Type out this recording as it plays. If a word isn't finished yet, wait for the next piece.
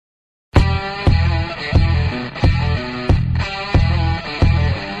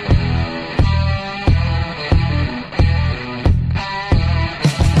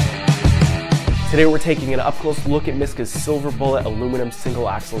Today we're taking an up-close look at Miska's Silver Bullet aluminum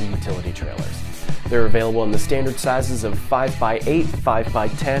single-axle utility trailers. They're available in the standard sizes of 5x8,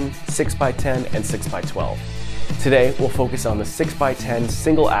 5x10, 6x10, and 6x12. Today we'll focus on the 6x10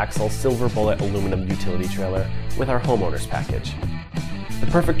 single-axle Silver Bullet aluminum utility trailer with our homeowners package. The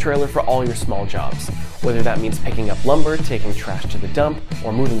perfect trailer for all your small jobs. Whether that means picking up lumber, taking trash to the dump,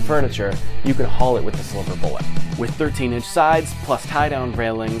 or moving furniture, you can haul it with the Silver Bullet. With 13-inch sides, plus tie-down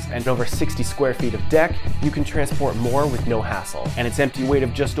railings, and over 60 square feet of deck, you can transport more with no hassle. And its empty weight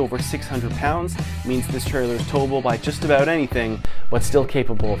of just over 600 pounds means this trailer is towable by just about anything, but still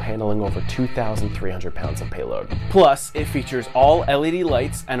capable of handling over 2,300 pounds of payload. Plus, it features all LED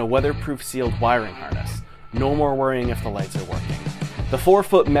lights and a weatherproof sealed wiring harness. No more worrying if the lights are working. The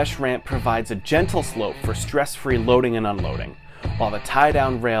 4-foot mesh ramp provides a gentle slope for stress-free loading and unloading, while the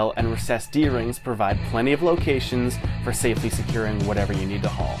tie-down rail and recessed D-rings provide plenty of locations for safely securing whatever you need to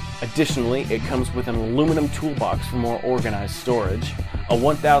haul. Additionally, it comes with an aluminum toolbox for more organized storage, a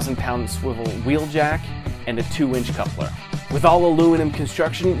 1,000-pound swivel wheel jack, and a 2-inch coupler. With all aluminum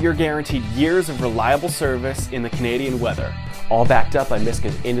construction, you're guaranteed years of reliable service in the Canadian weather, all backed up by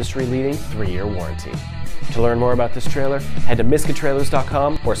Miska's industry-leading 3-year warranty. To learn more about this trailer, head to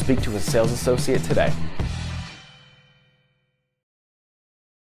miskatrailers.com or speak to a sales associate today.